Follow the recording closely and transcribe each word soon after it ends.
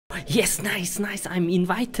Yes, nice, nice. I'm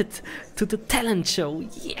invited to the talent show.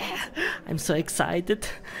 Yeah, I'm so excited.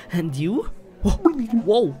 And you?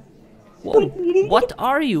 Whoa, whoa, what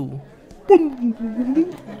are you?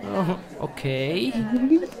 Okay.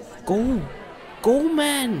 Go, go,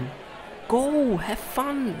 man. Go, have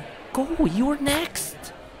fun. Go, you're next.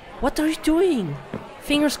 What are you doing?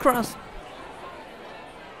 Fingers crossed.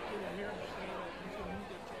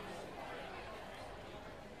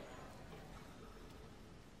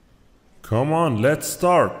 Come on, let's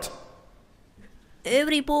start.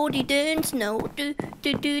 Everybody dance now, do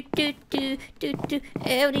do do do do do do.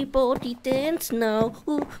 Everybody dance now.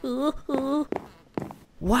 Ooh, ooh, ooh.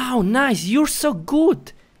 Wow, nice, you're so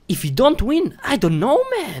good. If you don't win, I don't know,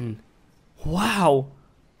 man. Wow.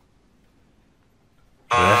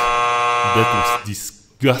 That was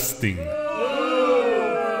disgusting.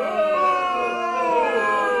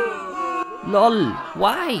 Lol,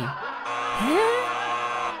 why? Huh?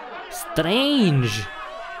 Strange.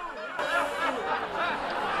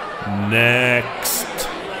 Next.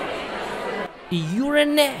 You're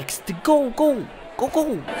next. Go, go, go,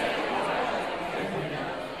 go.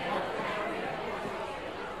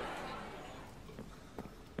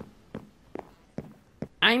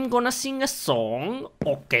 I'm gonna sing a song,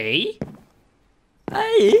 okay?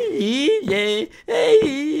 Why?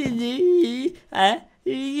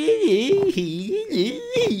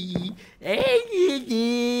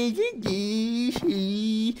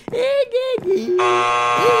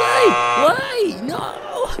 No!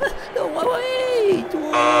 No, wait!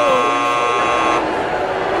 Whoa, no.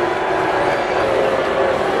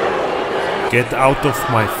 Get out of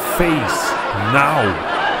my face now.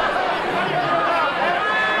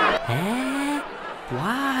 Huh?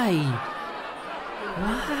 Why?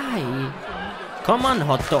 Why? Come on,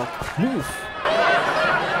 hot dog, move.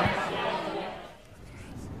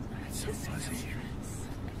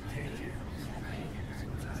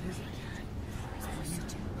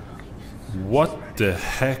 What the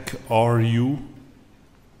heck are you?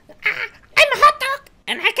 I'm a hot dog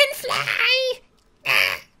and I can fly.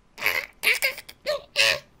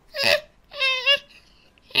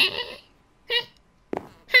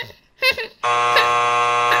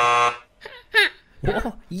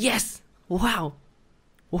 Oh, yes! Wow!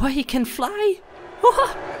 Why he can fly?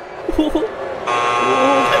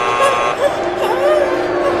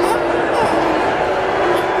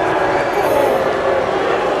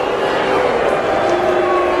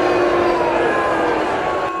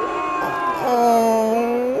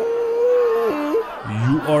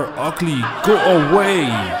 You are ugly. Go away.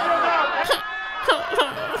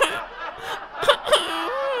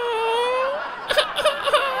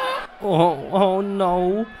 Oh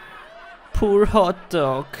no! Poor hot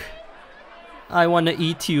dog. I wanna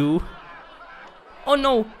eat you. Oh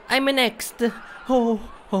no! I'm next. Oh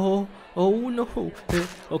no.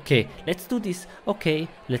 Okay, let's do this. Okay,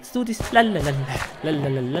 let's do this. La la la la la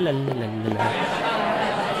la la la la la la.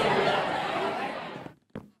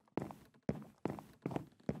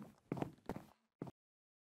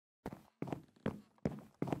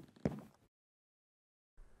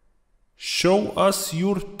 Show us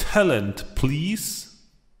your talent, please.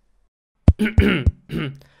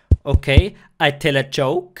 Okay, I tell a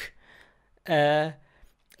joke.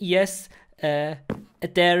 Yes, there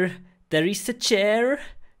is a chair.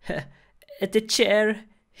 The chair,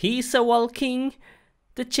 he's a walking.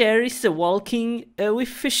 The chair is a walking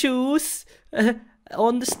with shoes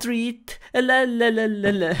on the street. La la la la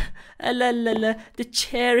la. La la la. The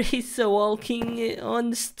chair is a walking on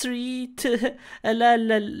the street. La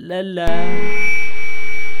la la la.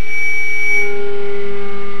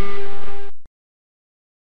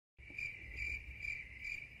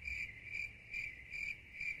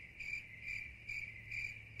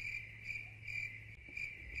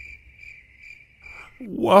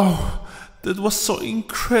 Wow, that was so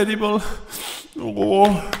incredible.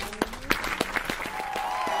 Oh.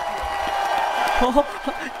 Oh,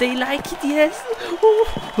 they like it, yes.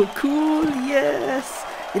 Oh, cool, yes.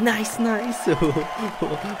 Nice, nice.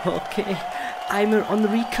 Okay, I'm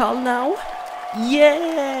on recall now.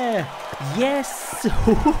 Yeah, yes.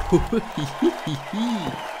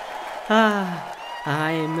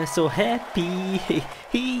 I'm so happy.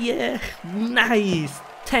 Yeah, nice.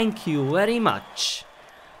 Thank you very much.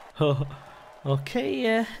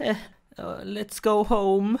 Okay, let's go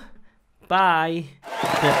home. Bye.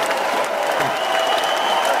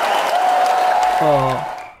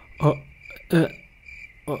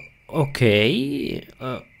 Okay.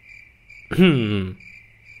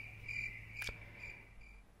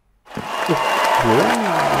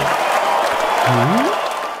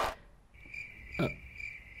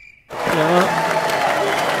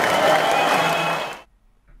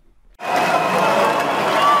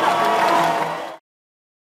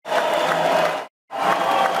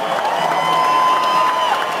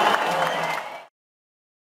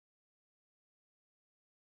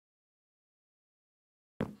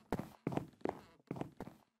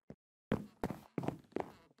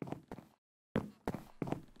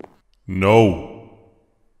 No.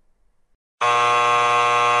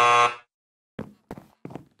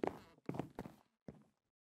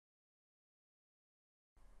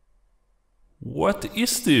 What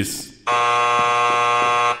is this?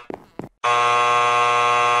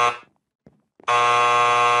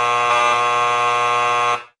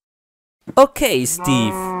 Okay,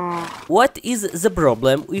 Steve. What is the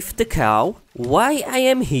problem with the cow? Why I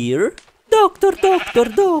am here? Doctor, doctor,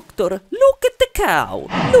 doctor, look at the cow.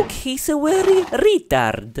 Look, he's a very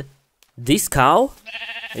retard. This cow?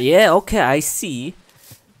 Yeah, okay, I see.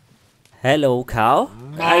 Hello, cow.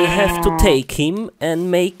 I have to take him and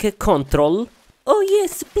make a control. Oh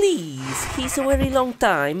yes, please. He's a very long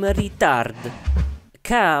time a retard.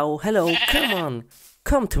 Cow, hello, come on.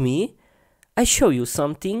 Come to me. I show you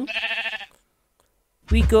something.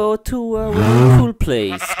 We go to a really cool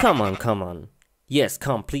place. Come on, come on. Yes,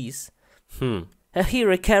 come, please. Here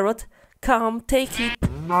a carrot. Come, take it.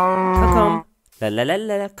 Come. La la la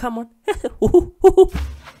la, come on.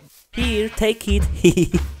 Here, take it.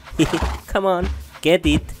 Come on, get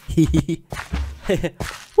it.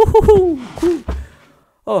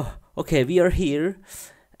 Oh, okay, we are here.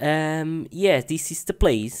 Yeah, this is the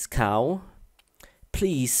place, cow.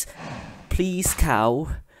 Please, please, cow.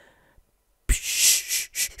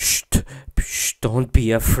 Don't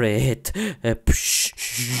be afraid.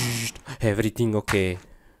 Everything okay.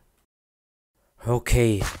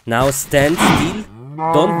 Okay, now stand still.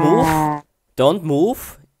 Don't move. Don't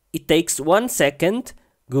move. It takes 1 second.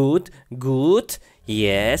 Good, good.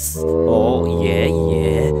 Yes. Oh, yeah,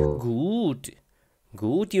 yeah. Good.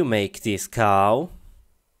 Good, you make this, cow.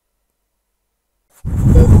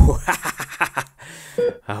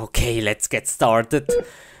 Okay, let's get started.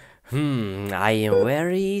 I am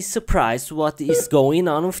very surprised what is going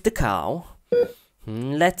on with the cow.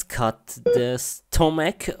 Let's cut the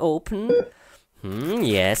stomach open.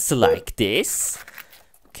 Yes, like this.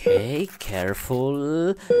 Okay,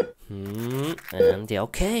 careful. And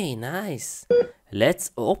okay, nice.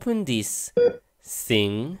 Let's open this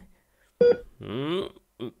thing.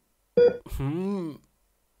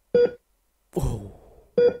 Oh.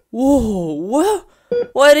 Whoa,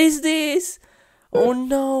 what is this? Oh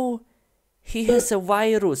no, he has a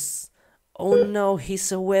virus. Oh no, he's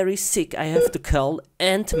so very sick. I have to call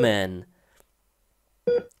Ant-Man.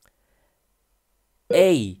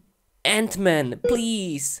 Hey, Ant-Man,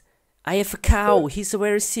 please. I have a cow. He's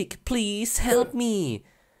very sick. Please help me.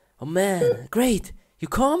 Oh man, great. You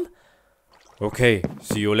come? Okay,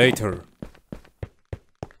 see you later.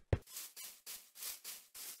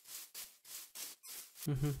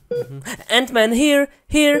 Ant-Man, here.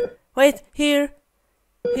 Wait, here.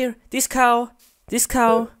 This cow.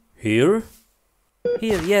 Here?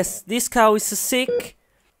 Here, yes, this cow is sick.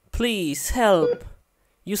 Please help.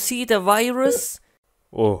 You see the virus?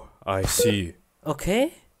 Oh, I see.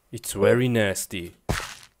 Okay. It's very nasty.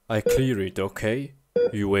 I clear it, okay?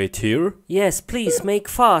 You wait here? Yes, please make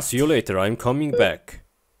fast. See you later, I'm coming back.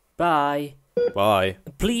 Bye. Bye.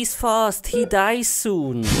 Please fast, he dies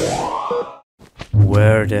soon.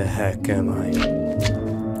 Where the heck am I?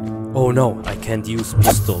 Oh no, I can't use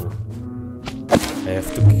pistol. I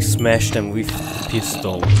have to smash them with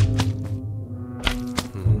pistol.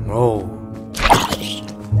 Oh.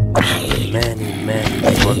 Many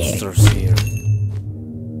monsters here.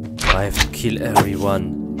 I have to kill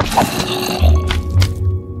everyone.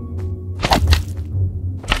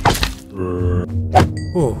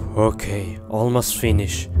 Oh, okay, almost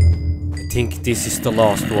finished. I think this is the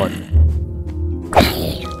last one.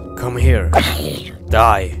 Come here.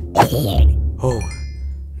 Die. Oh,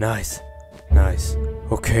 nice.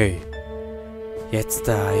 Okay. Jetzt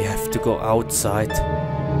I have to go outside.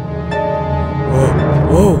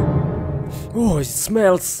 Oh, it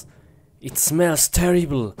smells. It smells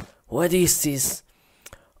terrible. What is this?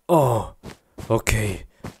 Oh, okay.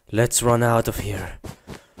 Let's run out of here.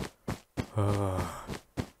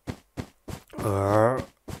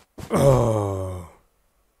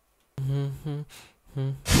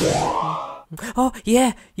 Oh,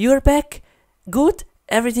 yeah, you're back. Good?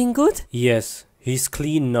 Everything good? Yes, he's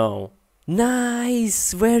clean now.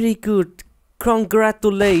 Nice, very good.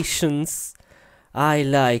 Congratulations. I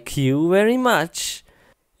like you very much.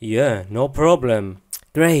 Yeah, no problem.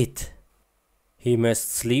 Great. He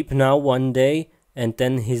must sleep now 1 day and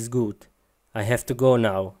then he's good. I have to go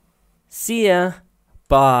now. See ya.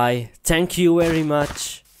 Bye. Thank you very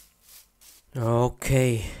much.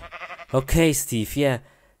 Okay, Steve, yeah.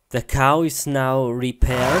 The cow is now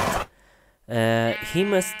repaired. He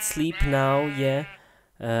must sleep now, yeah.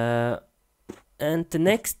 And the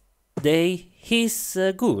next day he's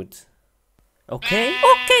good. Okay?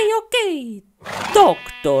 Okay.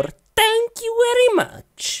 Doctor, thank Thank you very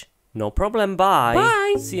much. No problem, bye.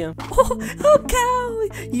 Bye. See ya. Oh, cow,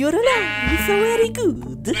 you're alive, very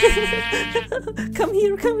good. Come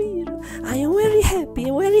here, come here. I am very happy,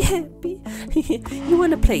 very happy. You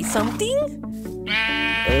wanna play something?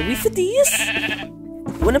 With this?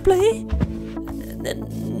 You wanna play?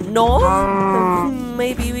 No?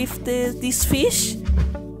 Maybe with this fish?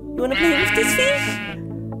 You wanna play with this fish?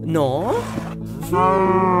 No?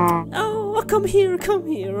 Oh, come here,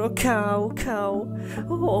 oh cow.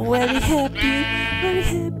 Oh, very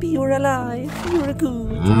happy, you're alive, you're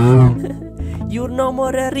good. You're no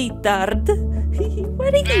more a retard.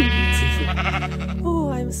 Very good. Oh,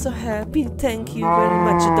 I'm so happy, thank you very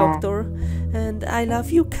much, doctor. And I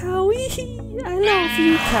love you, cow. I love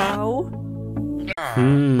you, cow.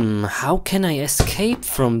 How can I escape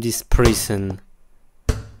from this prison?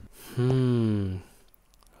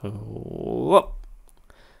 Oh.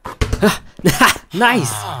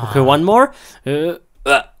 Nice! Okay, one more. Woohoo!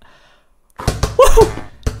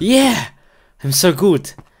 Yeah! I'm so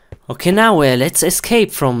good. Okay, now let's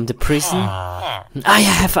escape from the prison. I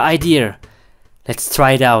have an idea. Let's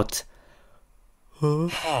try it out.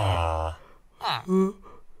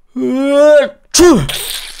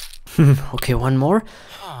 Okay, one more.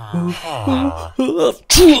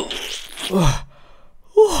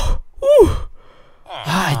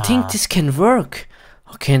 I think this can work.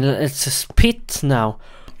 Okay, let's spit now.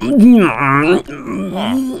 Okay,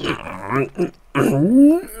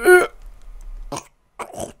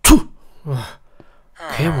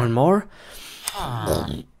 one more.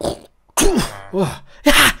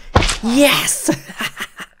 Yes!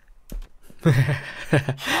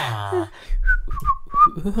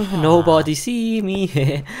 Nobody see me.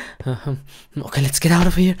 Okay, let's get out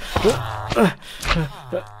of here.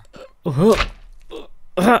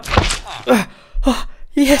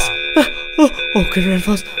 Yes! Okay, run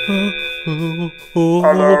fast.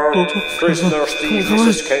 Alert! Prisoner Steve is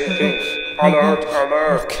escaping. Alert!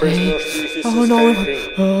 Alert! Prisoner Steve is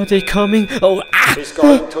escaping. Oh, they're coming. Oh, He's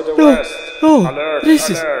going to the west. Oh, Alert! this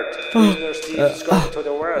is. Alert! Prisoner Steve is going to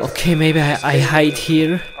the west. Okay, maybe I hide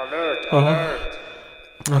here. Alert! Alert!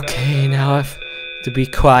 Okay, now I have to be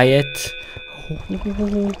quiet.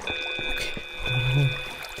 Okay.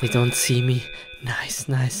 They don't see me. Nice,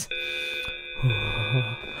 nice.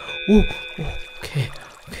 Oh, okay.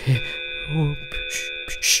 Oh,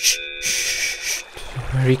 shh.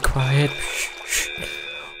 Very quiet.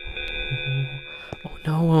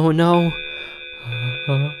 Oh no. No!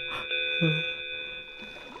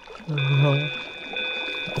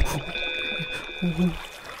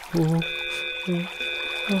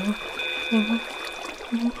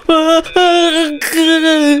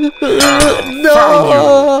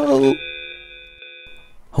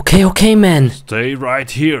 Okay, man. Stay right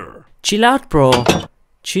here. Chill out, bro.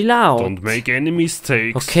 Chill out. Don't make any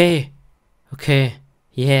mistakes. Okay,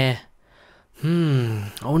 yeah.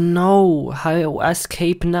 Oh no, how I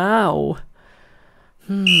escape now?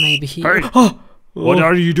 Maybe he. Hey, what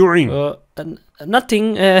are you doing?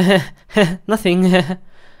 Nothing. Nothing.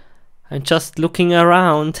 I'm just looking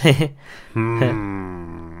around.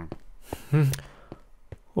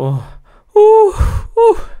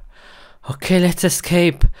 Okay, let's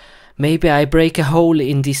escape. Maybe I break a hole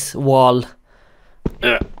in this wall.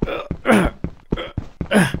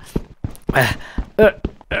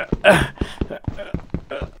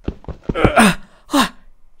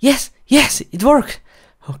 Yes, it worked.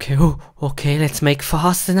 Okay, let's make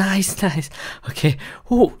fast. Nice. Okay.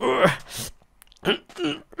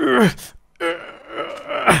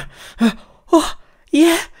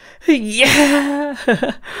 Yeah.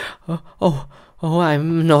 Oh,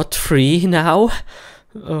 I'm not free now.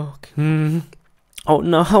 Okay. Oh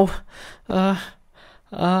no.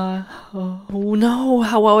 Oh no,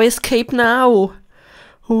 how I escape now?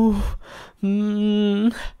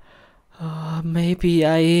 Maybe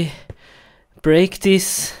I break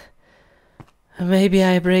this.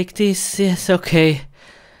 Yes, okay.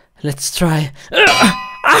 Let's try.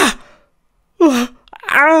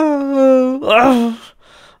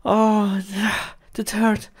 Oh, that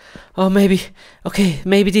hurt. Oh, maybe. Okay,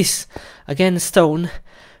 maybe this. Again, stone.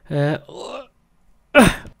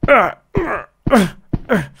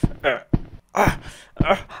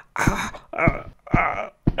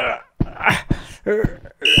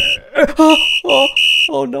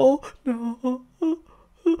 Oh no.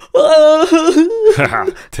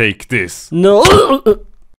 Take this. No.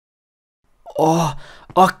 Oh,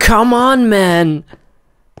 come on, man.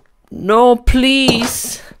 No,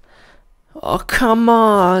 please. Oh, come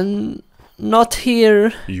on. Not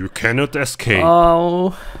here. You cannot escape.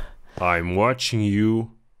 Oh. I'm watching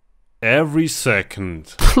you. every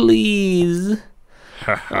second. Please.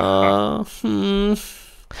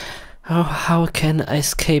 Oh, how can I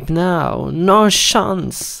escape now? No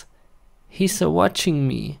chance. He's watching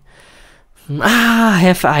me. I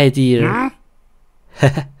have idea.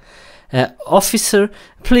 Officer,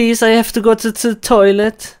 please, I have to go to the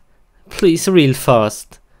toilet. Please, real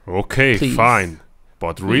fast. Okay, Please. fine.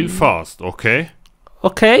 But real fast, okay?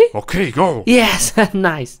 Okay? Okay, go. Yes,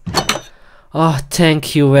 nice. Oh,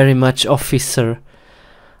 thank you very much, officer.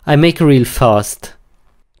 I make real fast.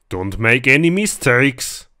 Don't make any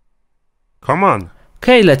mistakes. Come on.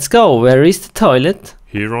 Okay, let's go. Where is the toilet?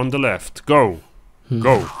 Here on the left. Go.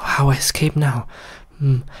 Go. How I escape now?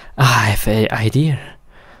 I have an idea.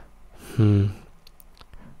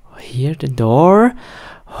 Here the door.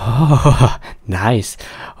 Oh, nice.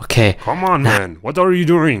 Okay. Come on, man. What are you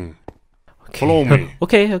doing? Okay. Follow me.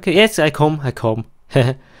 Okay. Yes, I come.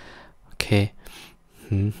 Okay.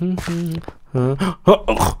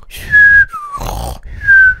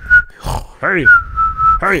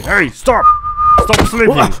 Hey, stop! Stop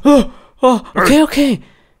sleeping! Okay.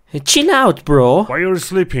 Chill out, bro. Why are you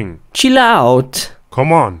sleeping? Chill out.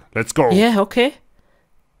 Come on, let's go. Yeah, okay.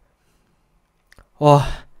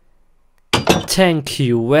 Oh, thank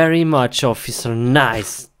you very much, officer.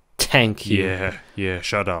 Nice. Thank you. Yeah,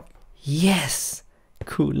 shut up. Yes.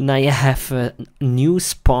 Cool. Now I have a new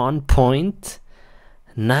spawn point.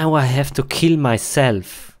 Now I have to kill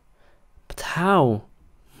myself. But how?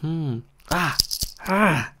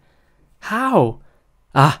 How?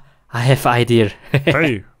 I have idea.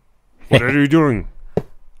 Hey, what are you doing?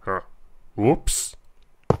 Whoops.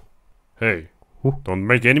 Hey, don't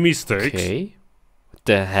make any mistakes. Okay. What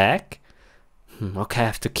the heck? Okay, I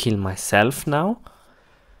have to kill myself now.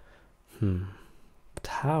 But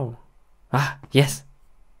how? Yes.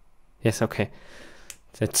 Yes, okay.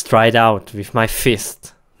 Let's try it out with my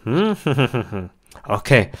fist.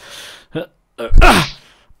 Okay.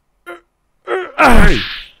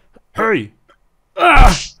 Hey!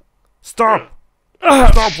 Stop!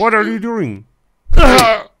 Stop! What are you doing?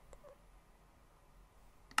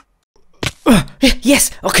 Yes,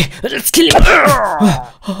 okay, let's kill him.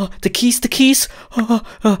 The keys.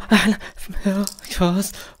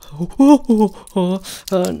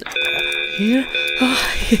 Here.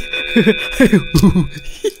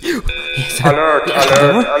 Yes, Alert!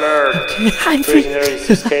 okay, I'm free. Prisoner is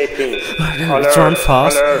escaping. Let's run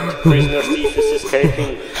fast. Alert! Prisoner thief is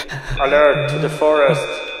escaping. Alert to the forest.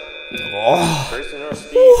 Prisoner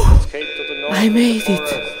thief escaped to the north. I made it.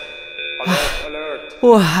 Alert!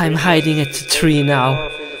 Oh, I'm hiding at the tree now.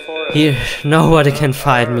 North in the forest. Here, nobody can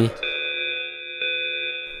find me.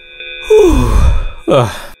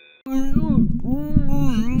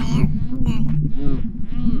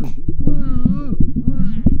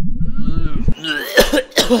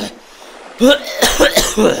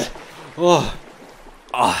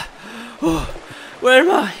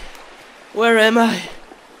 Where am I?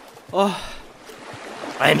 Oh,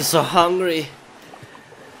 I'm so hungry.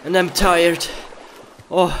 And I'm tired.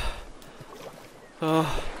 Oh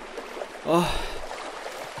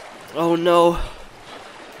no.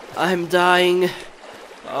 I'm dying.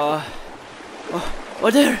 Oh,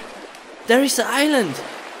 there is an island.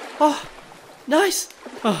 Oh, nice.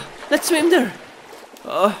 Oh, let's swim there.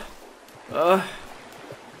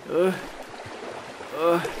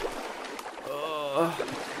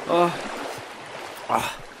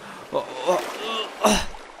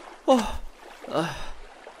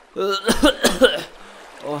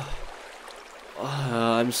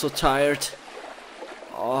 I'm so tired.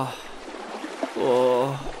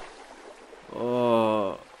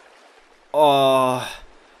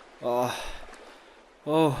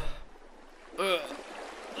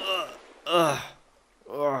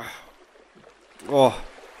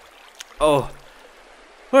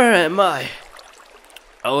 Where am I?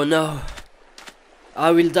 Oh no,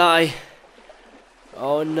 I will die.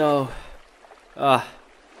 Oh no.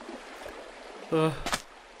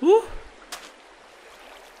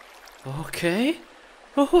 Okay.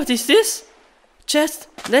 Oh, what is this? Chest.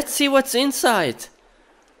 Let's see what's inside.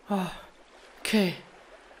 Okay.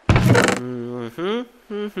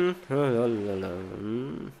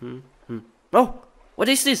 Oh, what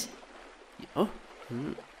is this? Oh,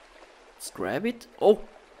 let's grab it. Oh,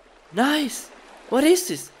 nice. What is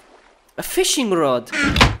this? A fishing rod.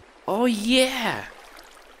 Oh yeah.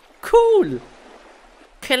 Cool.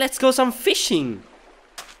 Okay, let's go some fishing.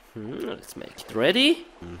 Let's make it ready.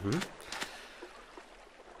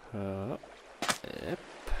 Yep.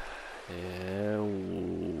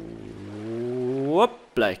 Whoop,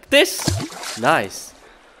 like this. Nice.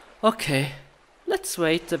 Okay, let's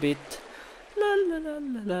wait a bit. La la la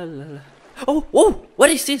la la la la. Oh, whoa! What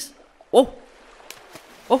is this? Oh,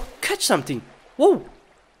 oh! Catch something! Whoa!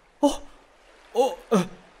 Oh, oh!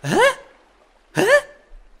 Huh? Huh?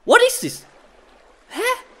 What is this?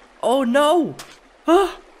 Huh? Oh no!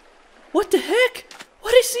 What the heck?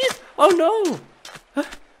 What is this? Oh no!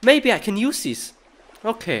 Maybe I can use this.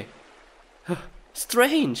 Okay.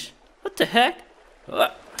 Strange. What the heck?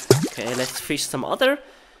 Okay, let's fish some other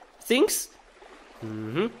things.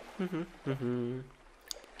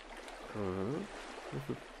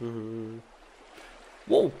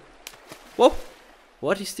 Whoa! Whoa!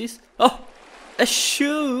 What is this? Oh! A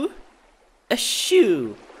shoe! A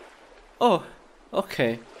shoe! Oh,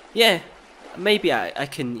 okay. Yeah, maybe I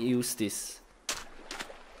can use this.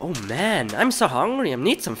 Oh man, I'm so hungry. I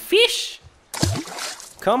need some fish.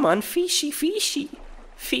 Come on, fishy, fishy.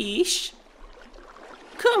 Fish.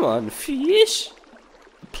 Come on, fish.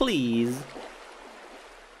 Please.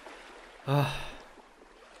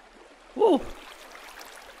 Whoa.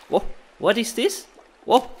 Whoa. What is this?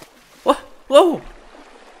 Whoa. Whoa. Whoa.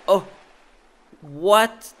 Oh.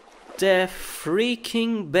 What the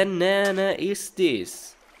freaking banana is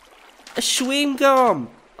this? A chewing gum.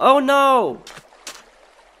 Oh no.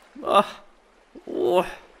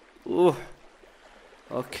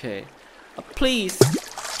 Okay. Please.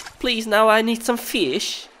 Please, now I need some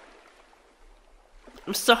fish.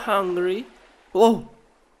 I'm so hungry. Whoa.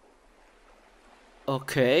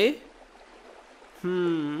 Okay.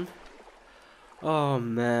 Oh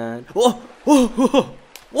man. Whoa. Whoa. Whoa.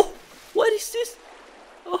 Whoa. What is this?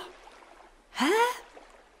 Oh. Huh?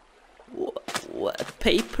 What?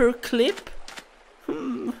 Paper clip?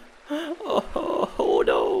 Oh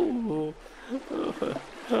no.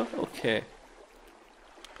 Okay.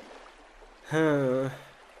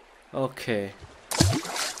 Okay.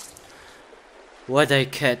 What I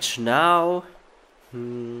catch now?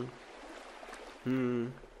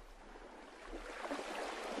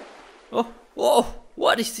 Oh, whoa!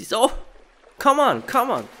 What is this? Oh, come on,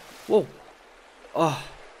 come on! Whoa!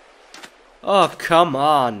 Oh, come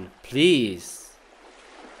on, please!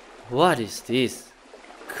 What is this?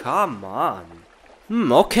 Come on!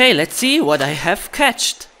 Okay, let's see what I have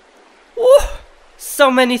catched. Oh,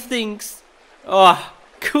 so many things. Oh,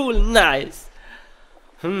 cool, nice.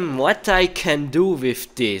 What I can do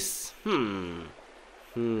with this?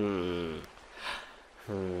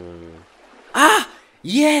 Ah,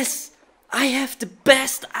 yes! I have the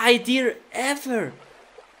best idea ever.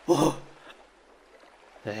 Oh.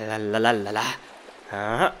 La la la la la.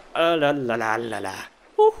 La la la la la.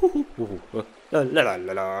 La la la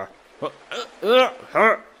la la.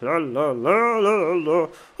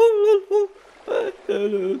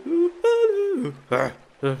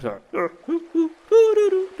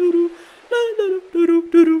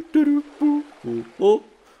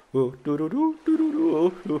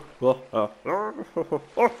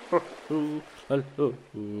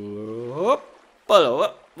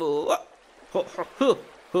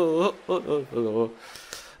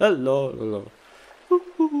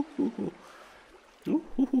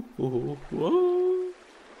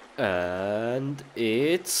 And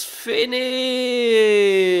it's finished.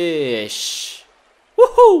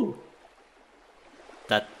 Woohoo!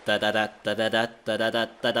 Da da da da da da da da da da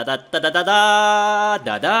da da da da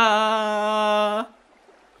da da.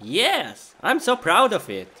 Yes, I'm so proud of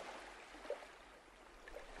it.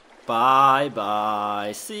 Bye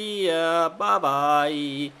bye. See ya. Bye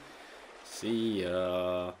bye. See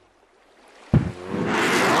ya.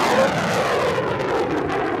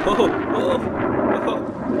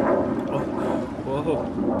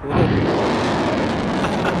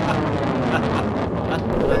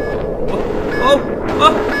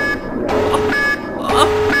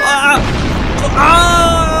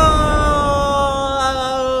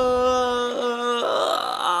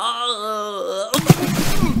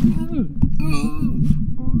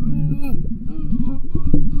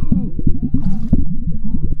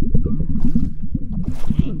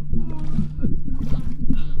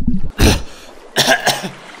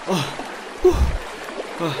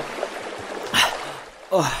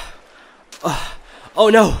 Oh, oh, oh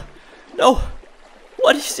no! No!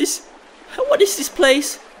 What is this? What is this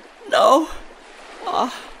place? No!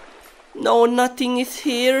 No, nothing is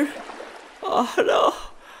here. Oh no!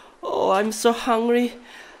 Oh, I'm so hungry.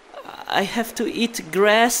 I have to eat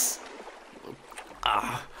grass.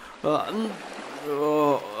 Oh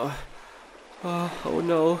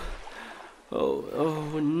no!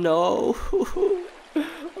 Oh no!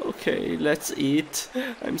 Okay, let's eat.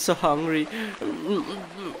 I'm so hungry.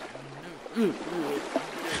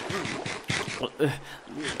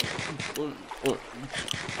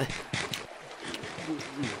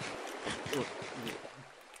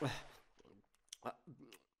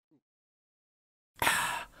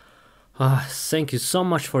 Ah, thank you so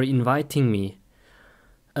much for inviting me.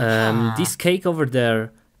 This cake over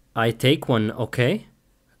there, I take one, okay?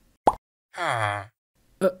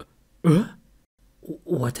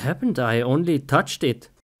 What happened? I only touched it.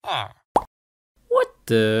 What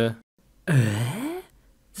the? That's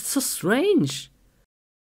so strange.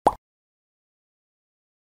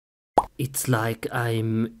 It's like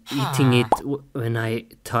I'm eating it when I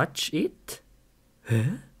touch it.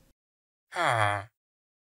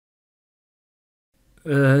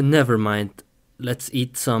 Never mind. Let's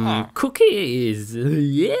eat some cookies.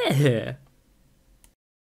 Yeah.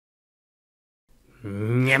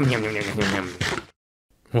 Yum, yum, yum, yum, yum.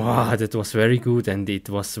 Wow, that was very good and it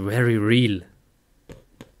was very real.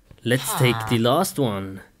 Let's take the last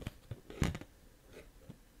one.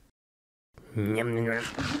 Yum, yum, yum.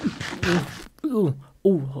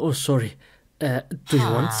 Oh, sorry. Do you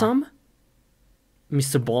want some?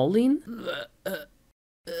 Mr. Baldwin?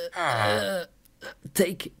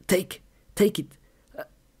 Take it.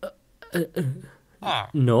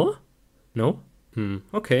 No? No?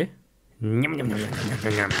 Okay.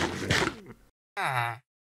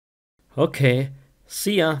 Okay.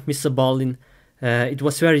 See ya, Mr. Baldwin. It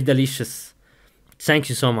was very delicious. Thank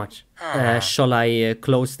you so much. Shall I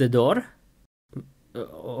close the door?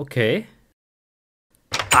 Okay.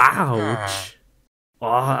 Ouch.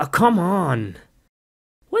 Oh, come on.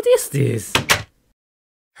 What is this?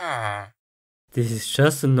 This is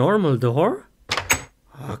just a normal door?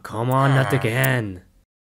 Oh, come on, not again.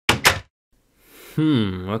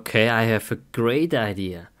 Okay, I have a great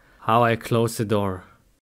idea. How I close the door.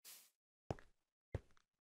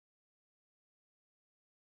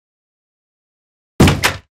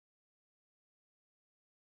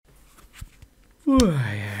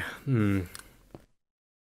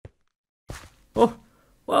 Oh,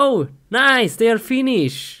 whoa, nice, they are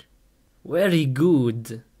finished. Very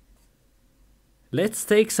good. Let's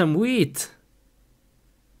take some wheat.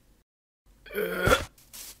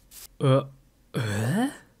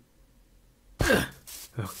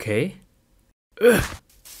 Okay.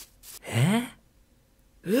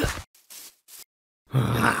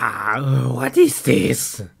 What is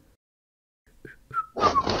this?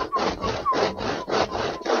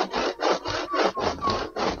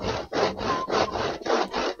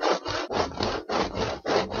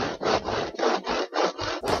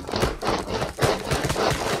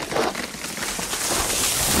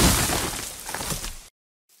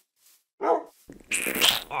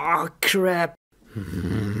 Oh crap.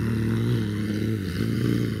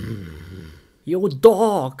 Yo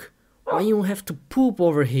dog, why you have to poop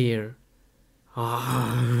over here?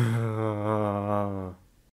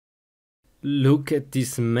 Look at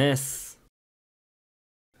this mess.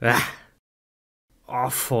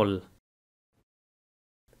 Awful.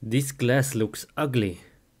 This glass looks ugly.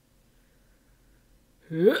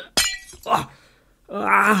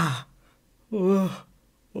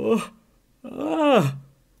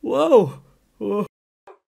 Whoa.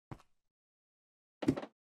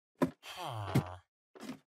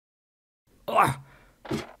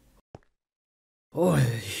 Oh,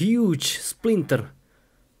 huge splinter.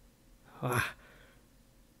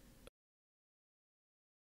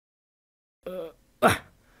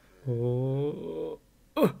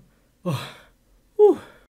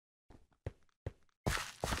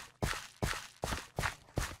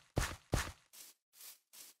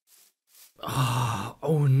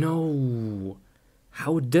 Oh no.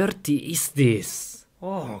 How dirty is this?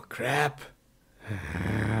 Oh crap.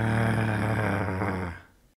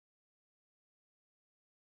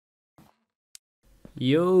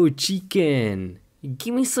 Yo, chicken,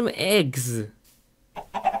 give me some eggs.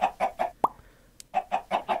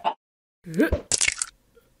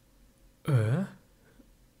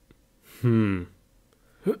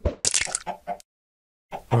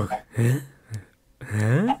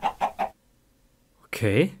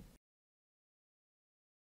 Okay.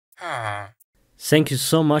 Thank you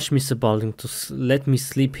so much, Mr. Baldwin, to let me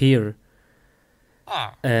sleep here.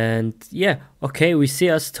 And yeah, okay, we see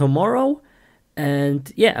us tomorrow.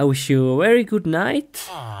 And yeah, I wish you a very good night.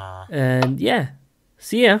 And yeah,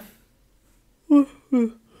 see ya. Oh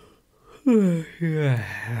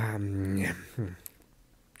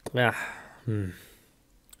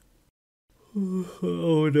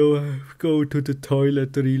no, I have to go to the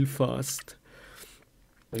toilet real fast.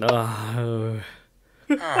 What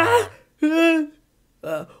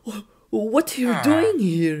are you doing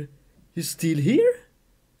here? You still here?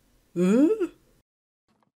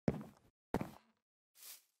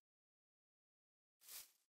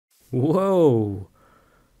 Whoa.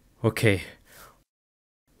 Okay.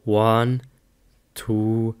 1,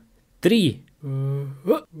 2, 3. Oh,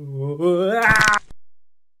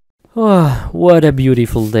 what a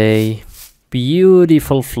beautiful day.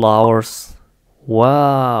 Beautiful flowers.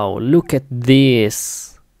 Wow, look at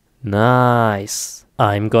this. Nice.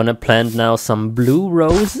 I'm gonna plant now some blue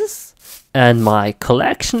roses and my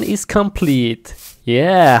collection is complete.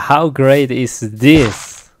 Yeah, how great is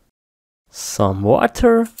this? Some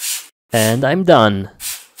water and I'm done.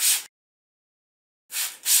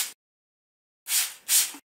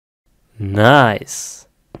 Nice.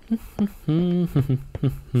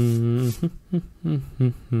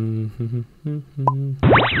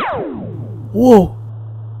 Whoa!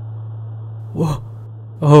 Whoa!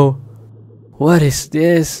 Oh, what is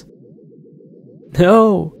this?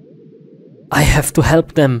 No! I have to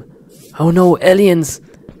help them. Oh no, aliens!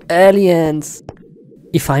 Aliens!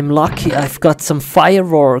 If I'm lucky, I've got some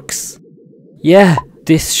fireworks. Yeah,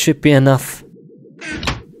 this should be enough.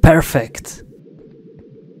 Perfect.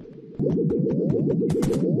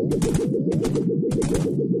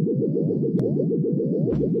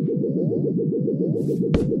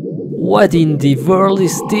 What in the world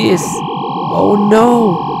is this? Oh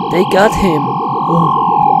no, they got him.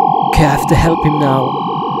 Oh, okay, I have to help him now.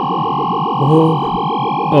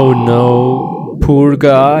 Oh no, poor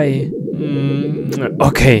guy.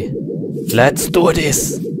 Okay, let's do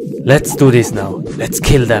this. Let's do this now. Let's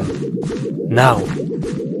kill them. Now.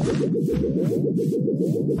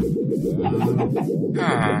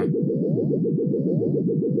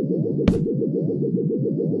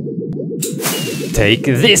 Take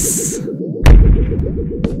this.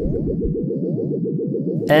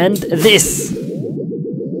 And this.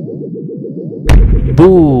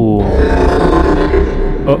 Boom.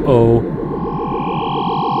 Uh-oh.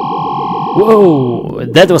 Whoa,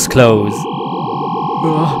 that was close.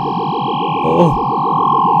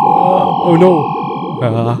 Oh no.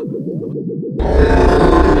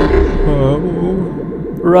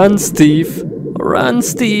 Run, Steve. Run,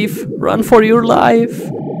 Steve. Run for your life.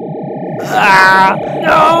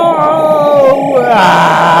 No!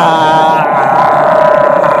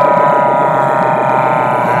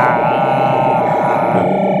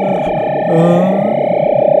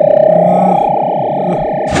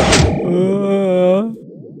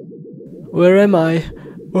 Where am I?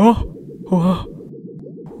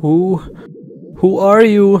 Who are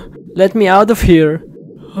you? Let me out of here.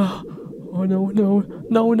 Oh no, no,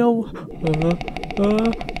 no, no.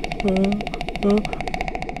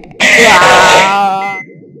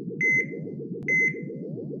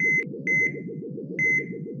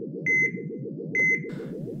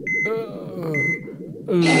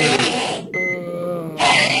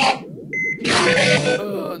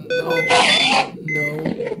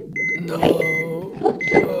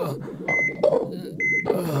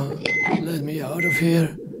 Let me out of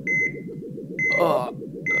here.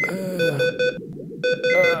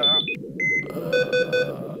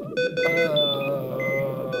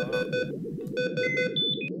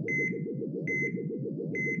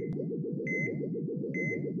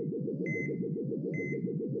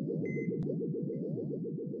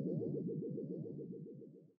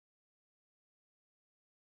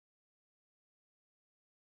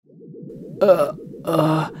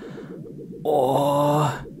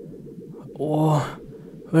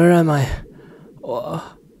 Where am I?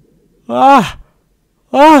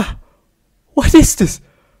 What is this?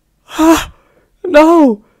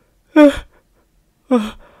 No!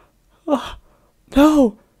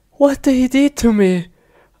 No! What they did to me?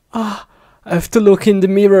 I have to look in the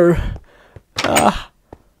mirror.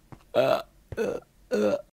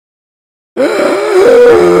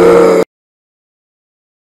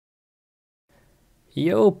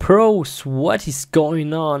 Yo pros, what is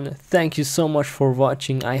going on? Thank you so much for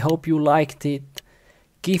watching. I hope you liked it.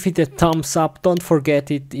 Give it a thumbs up. Don't forget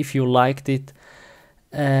it if you liked it.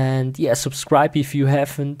 And yeah, subscribe if you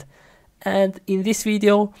haven't. And in this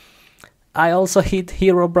video, I also hit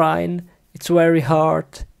Herobrine. It's very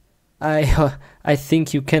hard. I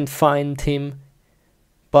think you can find him,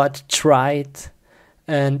 but try it.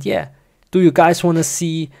 And yeah, do you guys want to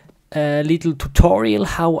see a little tutorial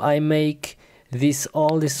how I make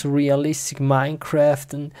all this realistic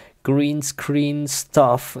Minecraft and green screen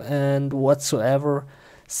stuff and whatsoever?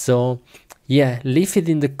 So yeah, leave it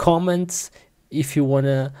in the comments if you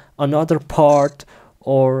want another part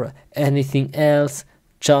or anything else.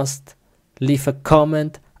 Just leave a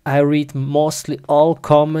comment. I read mostly all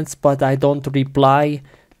comments, but I don't reply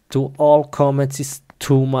to all comments. It's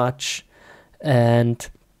too much. And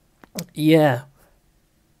yeah,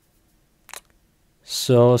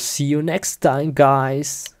 so see you next time,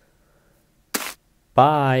 guys.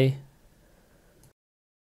 Bye.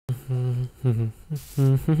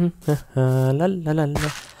 La la la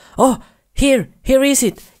la. Oh, here is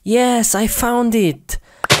it. Yes, I found it.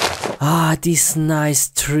 Ah, this nice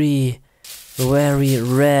tree. Very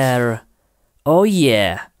rare. Oh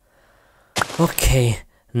yeah. Okay,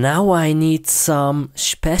 now I need some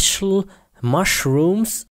special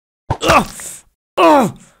mushrooms.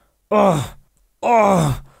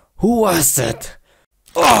 Who was that?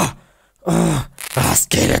 A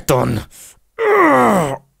skeleton.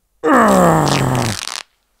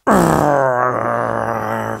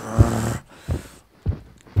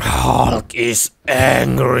 Hulk is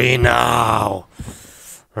angry now.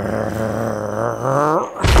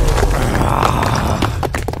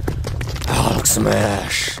 Hulk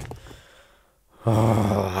smash.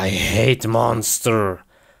 Oh, I hate monster.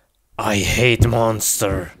 I hate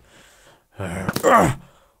monster.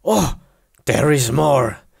 Oh, there is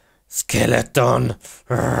more. Skeleton.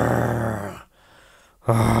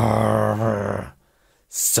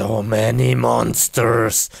 So many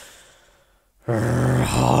monsters.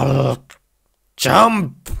 Hulk.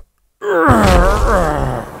 Jump.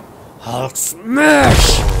 Hulk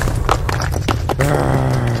smash.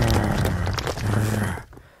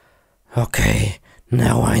 Okay,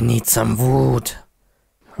 now I need some wood.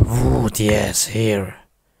 Wood, yes, here.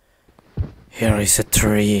 Here is a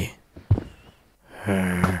tree.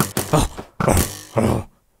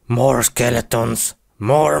 More skeletons,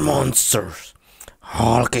 more monsters.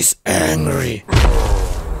 Hulk is angry.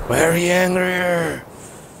 Very angry.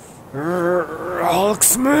 Hulk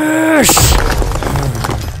smash!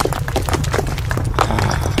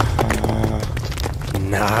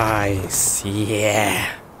 Nice,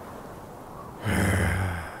 yeah.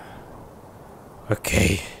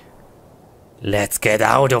 Okay, let's get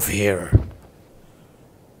out of here.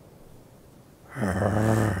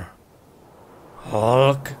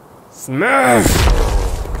 Hulk smash!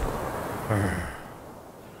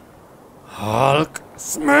 Hulk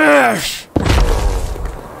smash!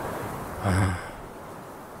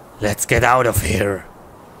 Let's get out of here.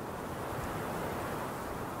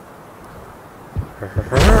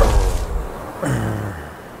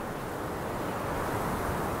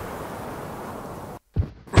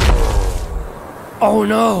 Oh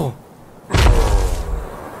no!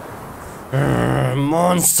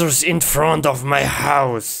 Monsters in front of my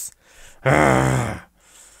house.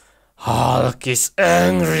 Hulk is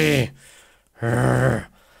angry.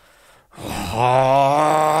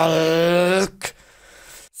 Hulk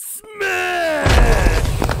smash!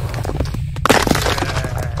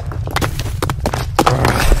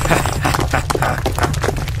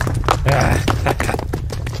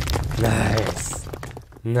 Nice.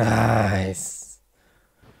 Nice.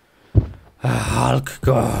 Hulk,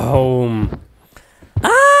 go home.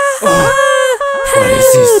 What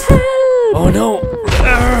is this? Oh no!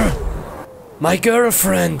 My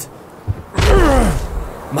girlfriend!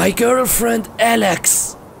 My girlfriend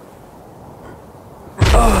Alex!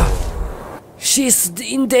 She's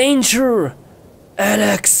in danger!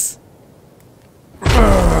 Alex!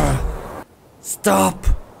 Stop!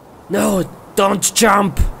 No, don't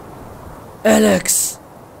jump! Alex!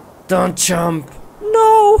 Don't jump!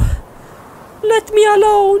 No! Let me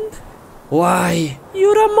alone! Why?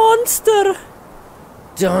 You're a monster!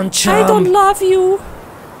 Don't jump! I don't love you!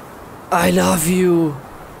 I love you!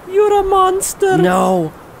 You're a monster!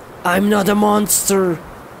 No! I'm not a monster!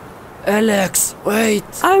 Alex, wait!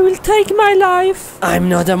 I will take my life! I'm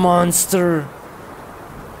not a monster!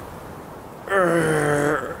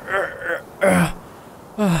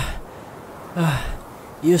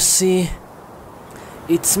 You see?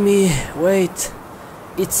 It's me, wait!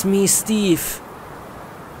 It's me, Steve!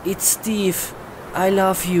 It's Steve! I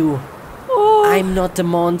love you! Oh, I'm not a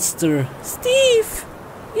monster! Steve!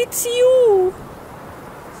 It's you!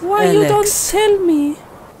 Why you don't Alex. tell me?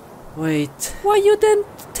 Wait, Why you didn't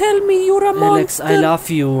tell me you're a Alex, monster? I love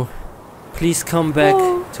you! Please come back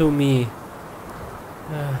Oh. to me!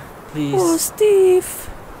 Please. Oh, Steve!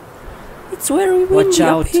 It's very windy Watch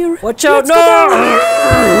out! up here. Watch out! Let's get No!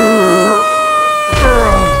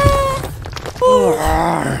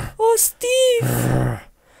 Oh, Steve!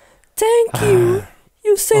 Thank you!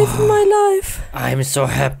 You saved my life! I'm so Oh,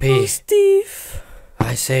 happy! Steve!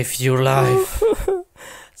 I saved your life!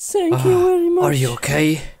 Thank you very much. Are you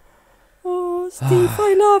okay? Oh, Steve,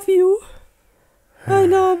 I love you. I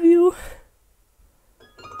love you.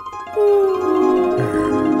 Oh.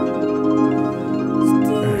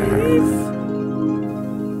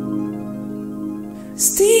 Steve!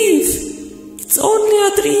 Steve! It's only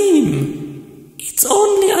a dream. It's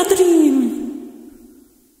only a dream.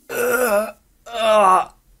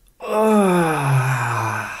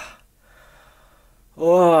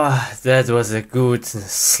 Oh, that was a good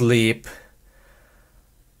sleep.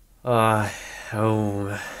 Oh.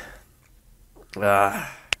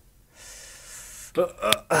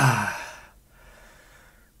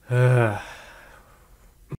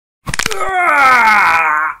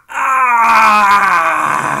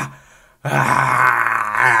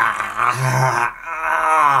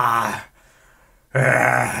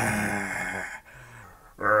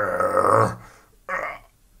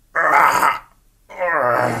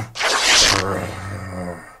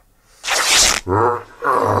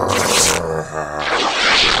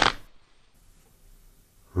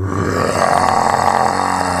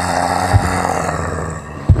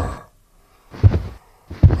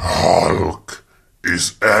 Hulk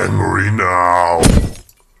is angry now.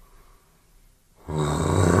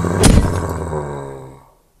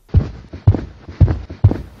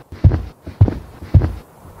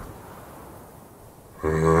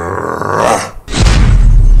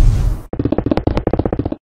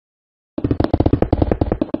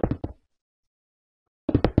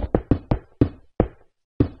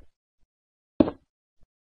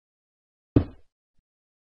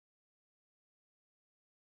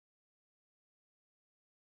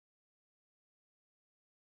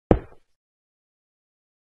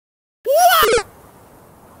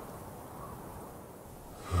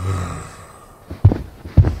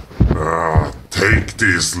 Take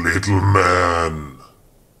this, little man.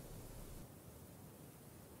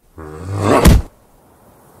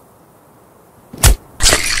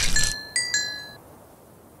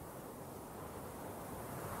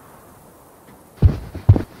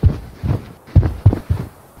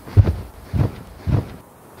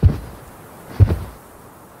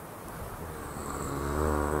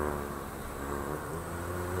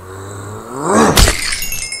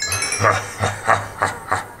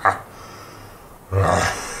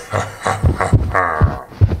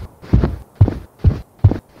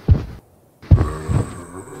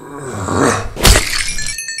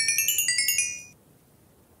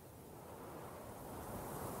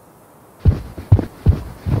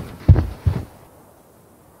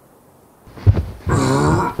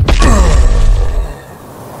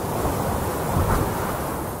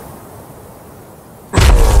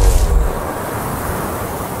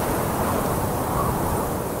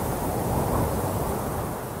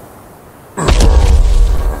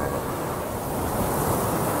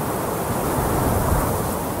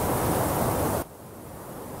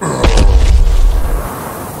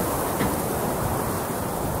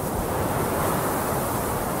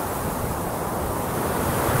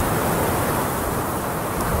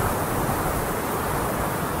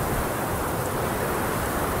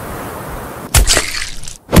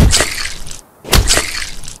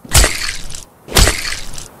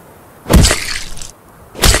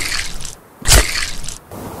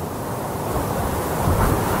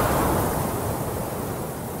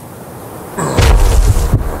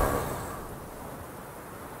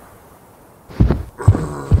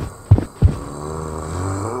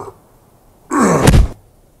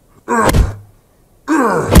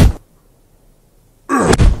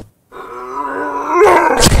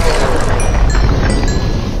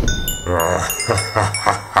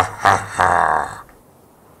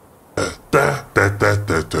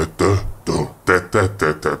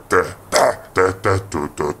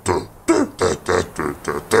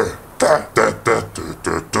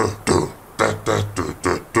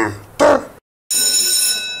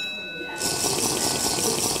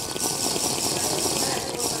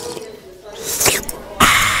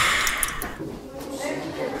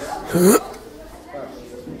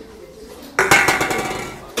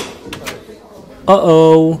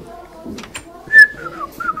 Uh-oh.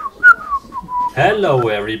 Hello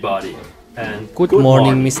everybody and Good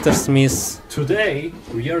morning, Mr. Smith. Today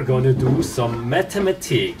we are going to do some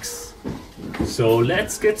mathematics. So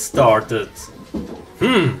let's get started.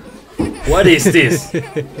 What is this?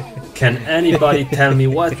 Can anybody tell me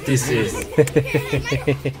what this is?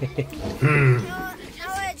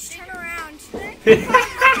 Alex, turn around.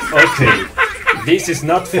 Okay, this is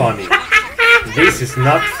not funny. This is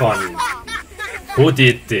not funny. Who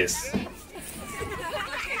did this?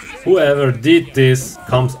 Whoever did this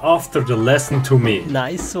comes after the lesson to me.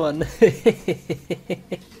 Nice one.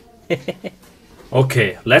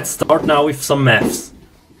 Okay, let's start now with some maths.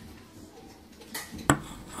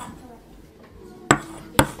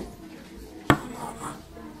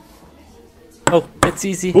 Oh, that's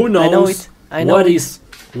easy. Who knows I know it. I know what it. is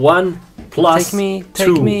 1 plus Take me,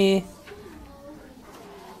 2? take me.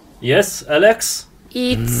 Yes, Alex?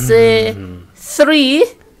 It's 3.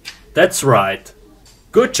 That's right.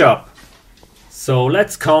 Good job. So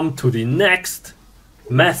let's come to the next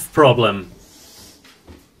math problem.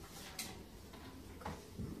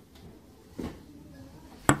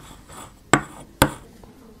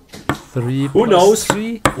 Three Who plus knows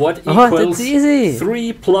three. what Oh, equals that's easy.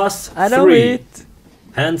 3 plus I know 3? it.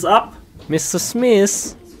 Hands up. Mr.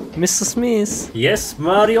 Smith. Mr. Smith. Yes,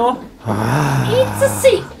 Mario? It's a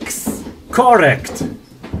 6. Correct.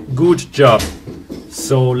 Good job.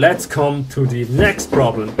 So let's come to the next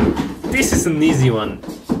problem. This is an easy one.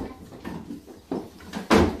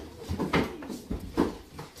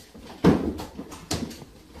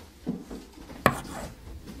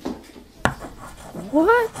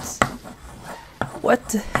 What? What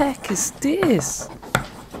the heck is this?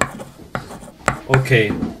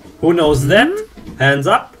 Okay, who knows that? Hands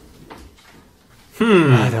up.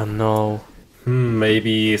 I don't know.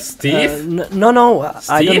 Maybe Steve? No, I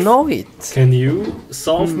Steve? don't know it. Can you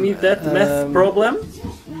solve me that math problem?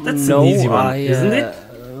 That's No, an easy one, isn't it?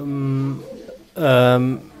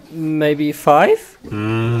 Maybe 5?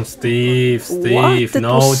 Steve, What? That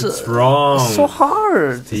no, was, that's wrong. So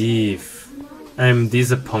hard. Steve, I'm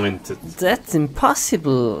disappointed. That's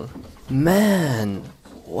impossible. Man,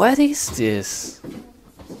 what is this?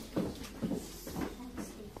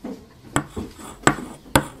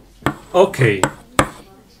 Okay,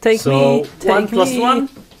 Take so me, 1 take plus me. 1,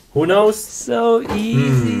 who knows? So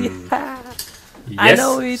easy. Ha. Yes, I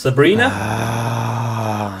know it. Sabrina?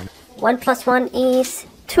 1 plus 1 is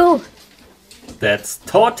 2. That's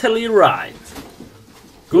totally right.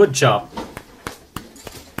 Good job.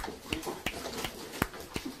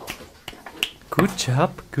 Good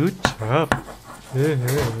job, good job.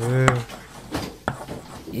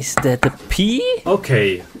 Is that a P?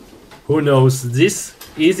 Okay, who knows this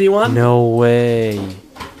easy one? No way.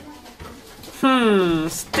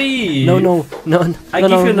 Steve. No. I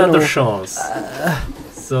give you another chance.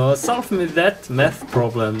 So solve me that math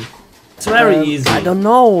problem. It's very easy. I don't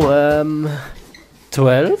know.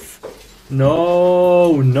 12?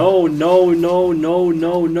 No.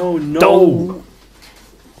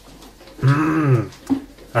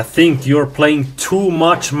 I think you're playing too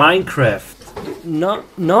much Minecraft.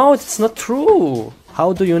 No, it's not true.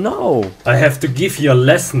 How do you know? I have to give you a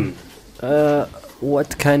lesson.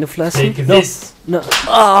 What kind of lesson? Take this. No.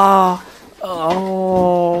 Ah.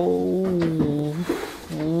 Oh.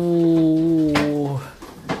 Ooh.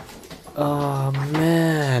 Oh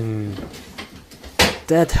man.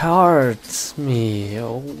 That hurts me.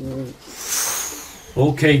 Oh.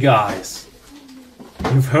 Okay, guys.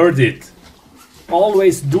 You've heard it.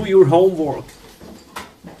 Always do your homework.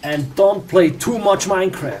 And don't play too much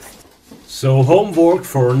Minecraft. So homework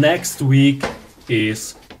for next week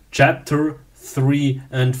is chapter 3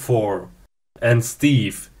 and 4. And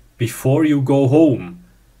Steve, before you go home,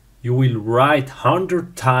 you will write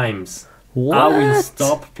 100 times. What? I will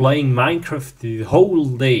stop playing Minecraft the whole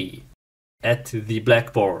day at the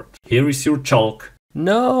blackboard. Here is your chalk.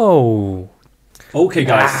 No. Okay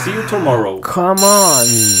guys, see you tomorrow. Come on.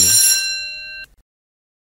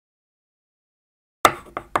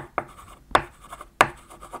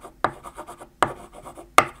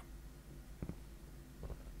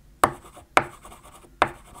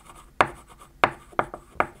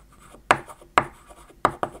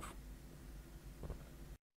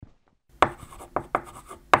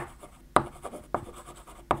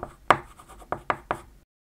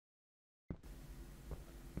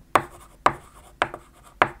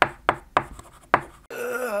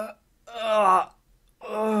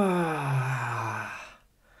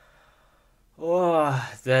 Oh,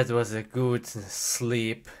 that was a good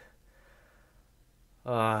sleep.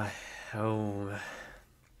 Oh.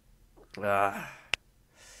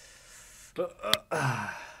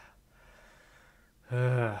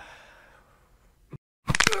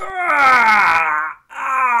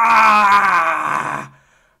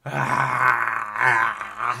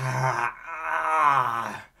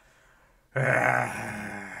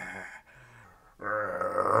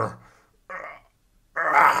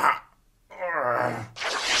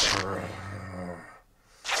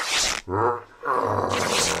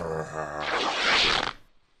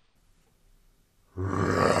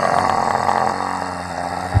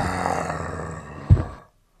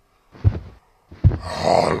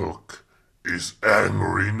 Hulk is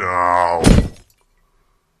angry now.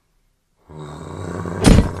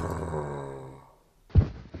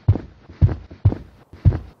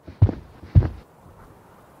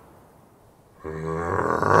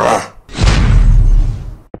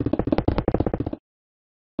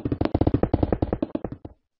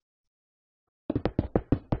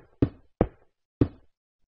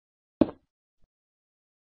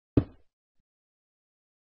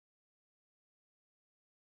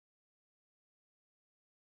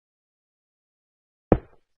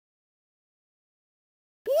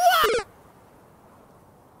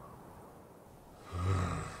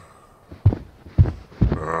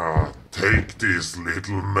 Take this,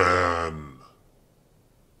 little man.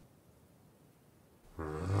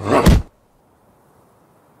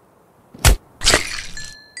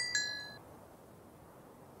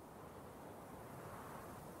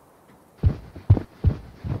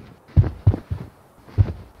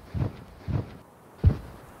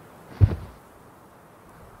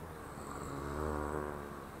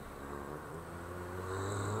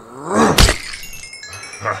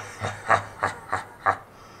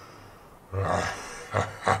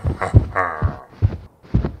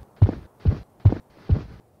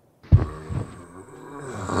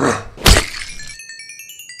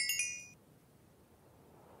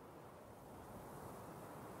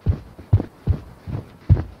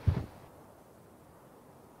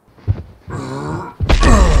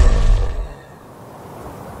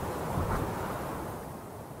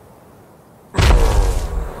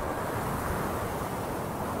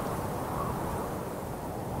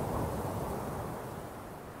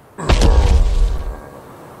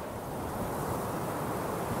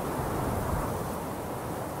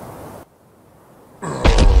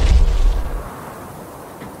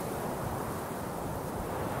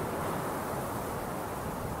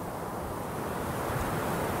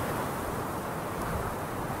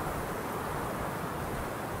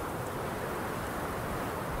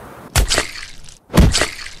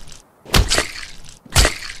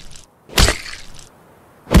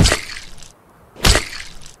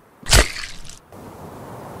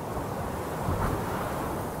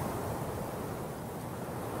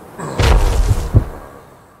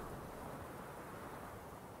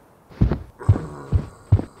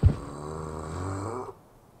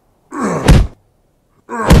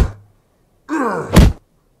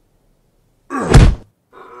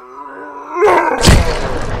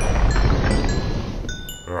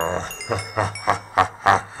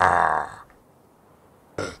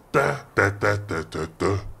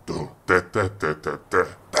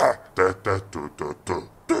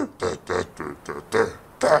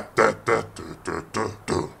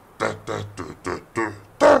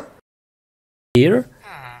 Here?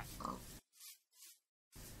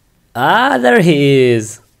 Ah, there he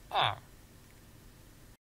is.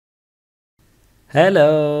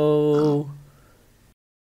 Hello.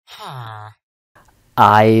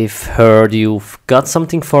 I've heard you've got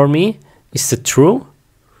something for me. Is it true?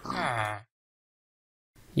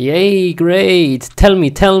 Yay, great. Tell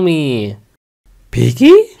me.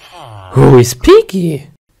 Piggy? Who is Piggy?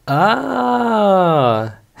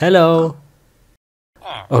 Ah, hello.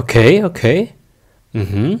 Okay.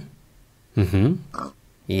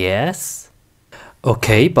 Yes.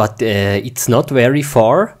 Okay, but it's not very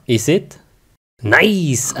far, is it?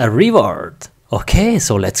 Nice, a reward. Okay,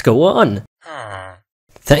 so let's go on.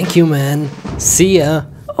 Thank you, man. See ya.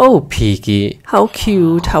 Oh, Piggy, how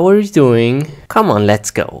cute. How are you doing? Come on,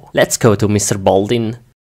 let's go. Let's go to Mr. Baldin.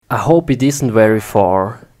 I hope it isn't very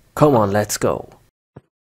far. Come on, let's go.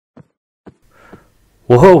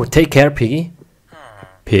 Whoa, take care, Piggy.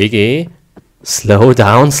 Piggy, slow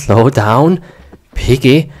down.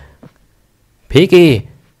 Piggy,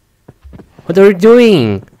 what are you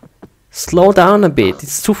doing? Slow down a bit,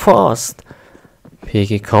 it's too fast.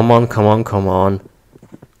 Piggy, come on.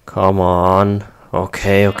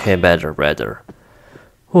 Okay, better.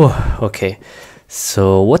 Okay,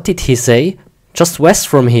 so what did he say? Just west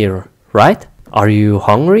from here, right? Are you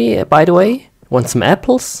hungry, by the way? Want some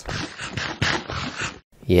apples?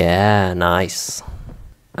 Yeah, nice.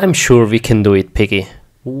 I'm sure we can do it, Piggy.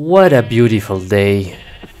 What a beautiful day.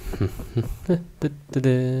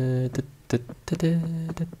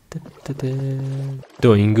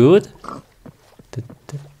 Doing good?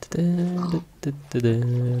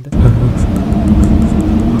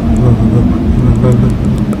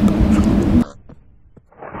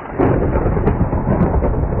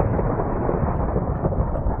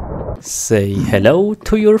 Say hello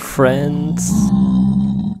to your friends.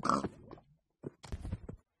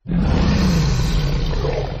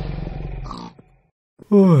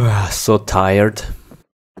 So tired.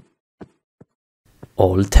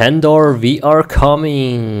 Old Tendor, we are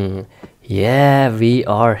coming. Yeah, we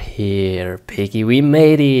are here. Piggy, we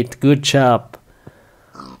made it. Good job.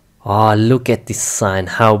 Oh, look at this sign.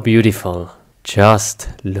 How beautiful. Just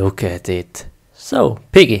look at it. So,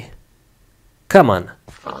 Piggy, come on.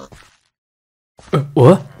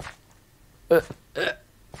 What?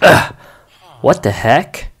 What the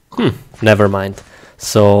heck? Never mind.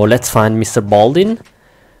 So let's find Mr. Baldin.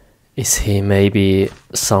 Is he maybe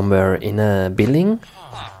somewhere in a building?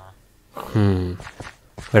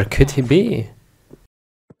 Where could he be?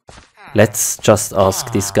 Let's just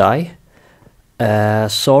ask this guy.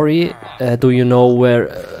 Sorry, do you know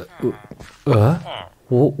where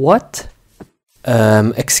What?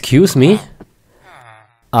 Excuse me?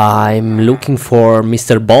 I'm looking for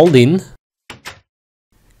Mr. Baldin.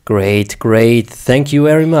 Great, great. Thank you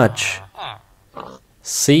very much.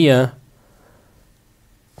 See ya.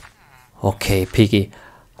 Okay, Piggy.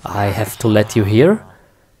 I have to let you here.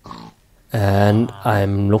 And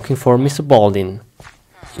I'm looking for Mr. Baldin.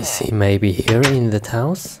 Is he maybe here in that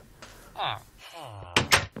house?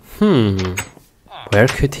 Where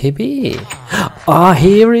could he be? Ah,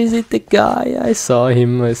 here is it, the guy. I saw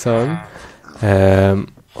him, my son.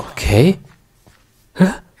 Okay.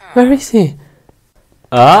 Huh? Where is he?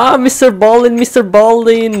 Ah, Mr. Baldin, Mr.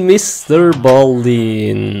 Baldin, Mr.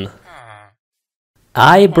 Baldin.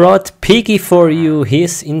 I brought Piggy for you.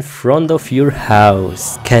 He's in front of your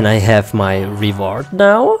house. Can I have my reward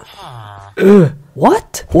now?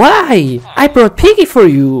 What? Why? I brought Piggy for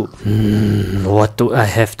you. What do I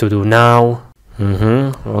have to do now?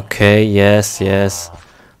 Okay, yes.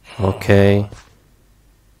 Okay.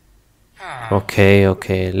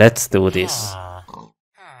 Okay, let's do this.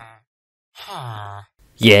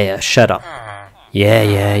 Yeah, shut up.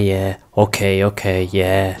 Yeah. Okay,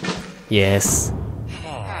 yeah. Yes.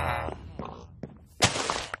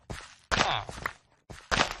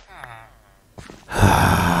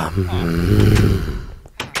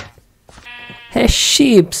 Hey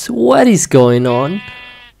sheeps, what is going on?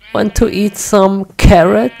 Want to eat some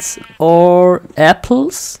carrots or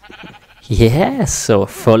apples? Yeah, so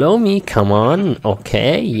follow me, come on.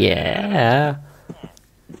 Okay, yeah.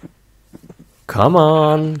 Come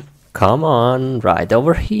on, right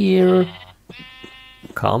over here.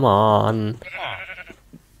 Come on.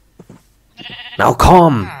 Now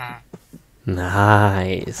come.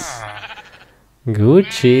 Nice. Good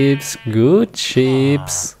chips, good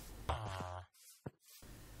chips.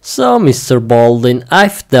 So, Mr. Baldin,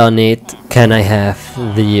 I've done it. Can I have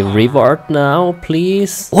the reward now,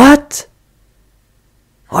 please? What?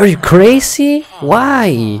 Are you crazy?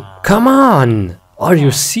 Why? Come on. Are you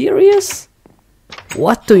serious?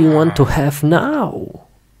 What do you want to have now?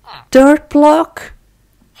 Dirt block?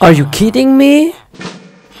 Are you kidding me?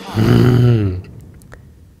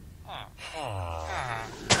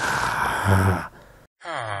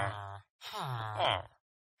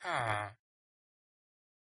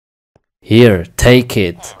 Here, take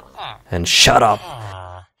it. And shut up.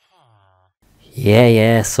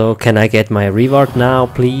 Yeah, so can I get my reward now,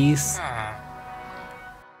 please?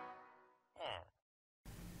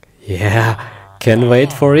 Yeah, can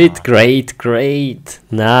wait for it. Great.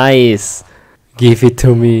 Nice. Give it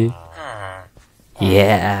to me.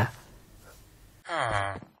 Yeah.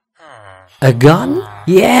 A gun?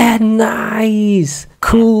 Yeah, nice.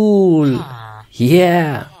 Cool.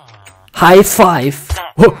 Yeah. High five.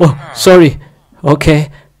 Oh, sorry.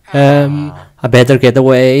 Okay. I better get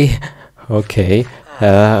away. Okay.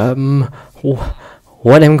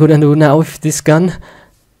 What I'm gonna do now with this gun?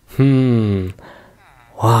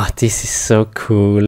 Wow, this is so cool.